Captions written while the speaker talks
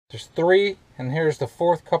There's 3, and here's the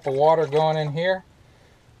 4th cup of water going in here.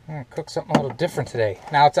 I'm going to cook something a little different today.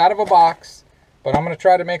 Now, it's out of a box, but I'm going to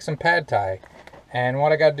try to make some pad thai. And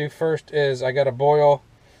what I got to do first is I got to boil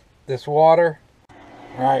this water.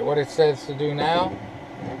 All right, what it says to do now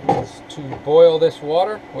is to boil this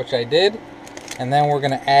water, which I did. And then we're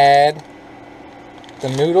going to add the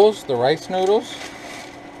noodles, the rice noodles.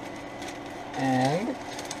 And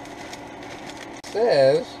it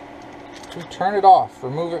says to turn it off,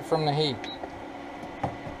 remove it from the heat.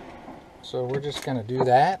 So we're just going to do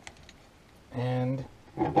that. And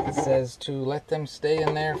it says to let them stay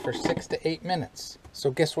in there for 6 to 8 minutes.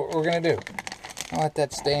 So guess what we're going to do? I'll let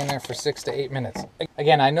that stay in there for 6 to 8 minutes.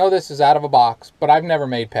 Again, I know this is out of a box, but I've never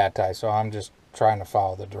made pad thai, so I'm just trying to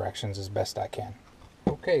follow the directions as best I can.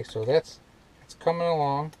 Okay, so it's coming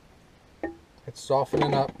along. It's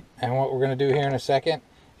softening up. And what we're going to do here in a second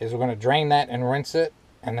is we're going to drain that and rinse it,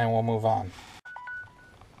 and then we'll move on.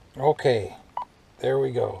 Okay, there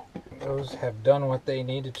we go. Those have done what they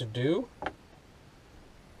needed to do.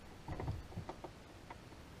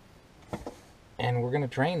 And we're going to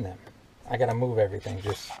drain them. I got to move everything.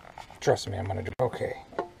 Just trust me, I'm going to do. Okay,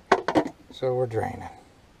 so we're draining.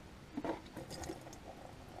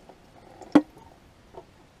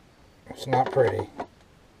 It's not pretty,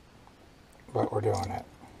 but we're doing it.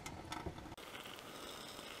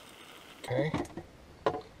 Okay.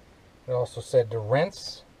 It also said to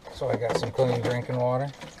rinse, so I got some clean drinking water.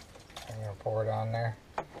 I'm going to pour it on there.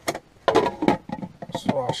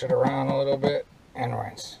 Swash it around a little bit and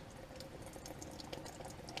rinse.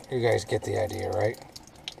 You guys get the idea, right?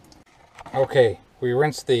 Okay, we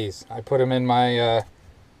rinsed these. I put them in my,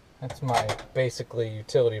 that's my basically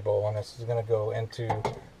utility bowl, and this is going to go into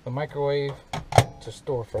the microwave to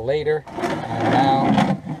store for later. And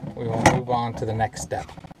now we will move on to the next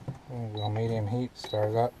step. We'll go medium heat, start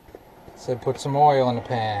it up. It said put some oil in the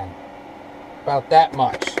pan. About that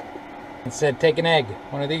much. It said take an egg,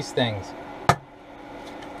 one of these things.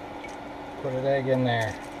 Put an egg in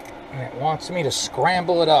there. And it wants me to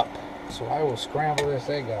scramble it up. So I will scramble this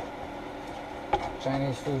egg up.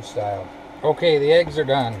 Chinese food style. Okay, the eggs are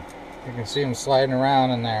done. You can see them sliding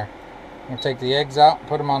around in there. I'm going to take the eggs out and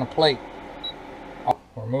put them on a plate. Oh,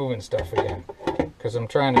 we're moving stuff again. Because I'm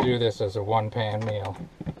trying to do this as a one-pan meal.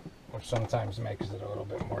 Which sometimes makes it a little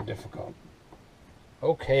bit more difficult.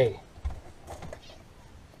 Okay.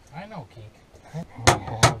 I know, Keek. We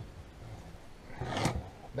have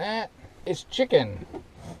that. It's chicken.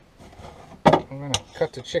 I'm going to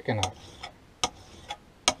cut the chicken up.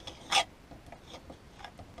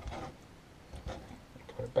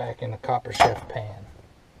 Put it back in the Copper Chef pan.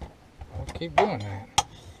 We'll keep doing that.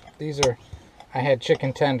 These are, I had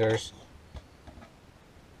chicken tenders.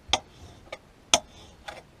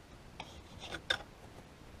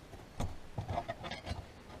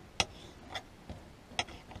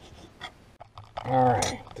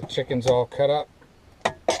 Alright, the chicken's all cut up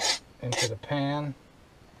into the pan.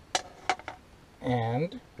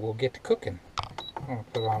 And we'll get to cooking. I'm going to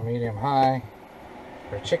put it on medium high.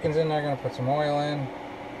 The chicken's in there, going to put some oil in.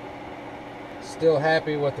 Still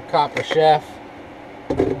happy with the Copper Chef.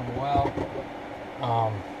 Doing well.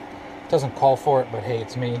 Doesn't call for it, but hey,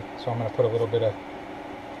 it's me. So I'm going to put a little bit of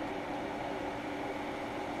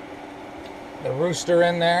the rooster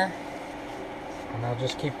in there. And I'll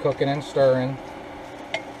just keep cooking and stirring.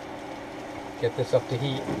 Get this up to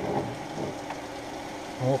heat.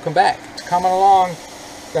 And we'll come back. It's coming along.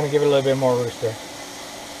 Gonna give it a little bit more rooster.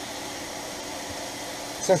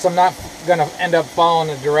 Since I'm not gonna end up following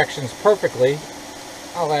the directions perfectly,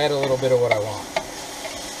 I'll add a little bit of what I want.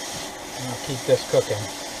 And I'll keep this cooking.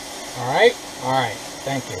 Alright? Alright.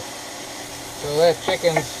 Thank you. So that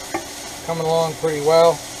chicken's coming along pretty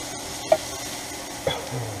well.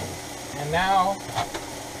 And now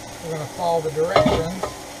we're gonna follow the directions.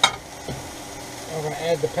 We're gonna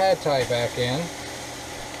add the pad thai back in.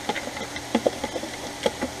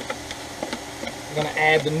 I'm going to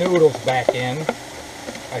add the noodles back in,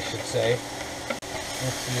 I should say.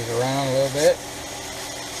 Mix these around a little bit.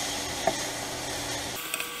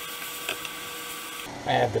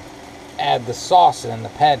 Add the sauce in, the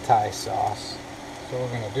pad thai sauce. So we're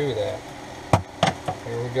going to do that.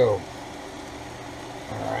 Here we go.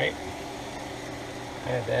 Alright.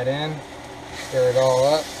 Add that in. Stir it all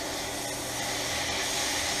up.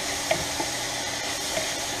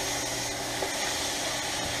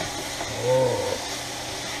 Whoa.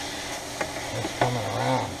 It's coming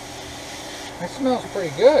around. That smells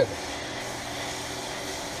pretty good.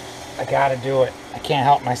 I gotta do it. I can't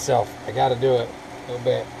help myself. I gotta do it a little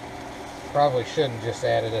bit. Probably shouldn't just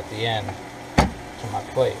add it at the end to my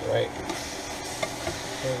plate, right?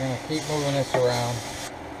 So we're gonna keep moving this around.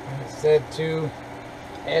 said to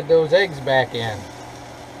add those eggs back in.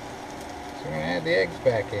 So we're going to add the eggs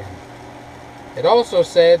back in. It also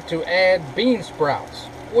said to add bean sprouts,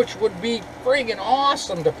 which would be friggin'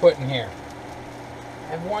 awesome to put in here.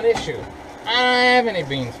 I have one issue. I don't have any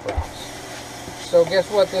bean sprouts. So guess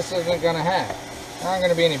what this isn't going to have? There aren't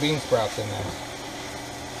going to be any bean sprouts in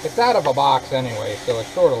this. It's out of a box anyway, so it's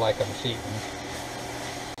sort of like I'm cheating.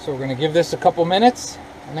 So we're going to give this a couple minutes,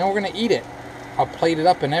 and then we're going to eat it. I'll plate it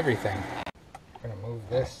up and everything. I'm going to move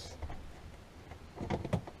this.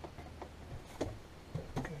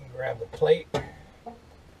 Grab the plate.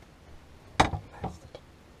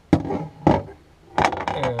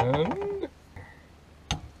 And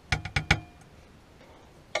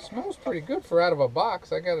it smells pretty good for out of a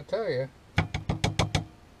box, I gotta tell you. Let's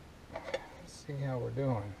see how we're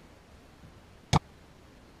doing.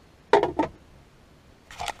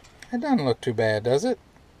 That doesn't look too bad, does it?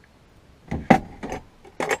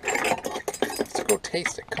 Let's go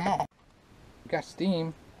taste it, come on. Got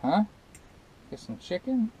steam, huh? Get some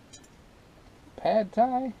chicken. Pad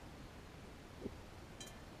thai.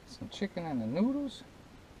 Some chicken and the noodles.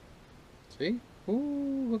 See?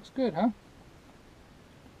 Ooh, looks good, huh?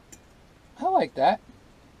 I like that.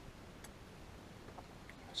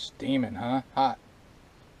 Steaming, huh? Hot.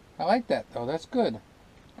 I like that, though. That's good.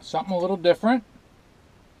 Something a little different.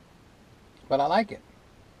 But I like it.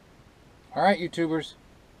 Alright, YouTubers.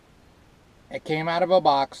 It came out of a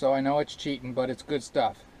box, so I know it's cheating, but it's good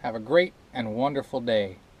stuff. Have a great and wonderful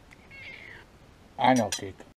day. I know, Geek.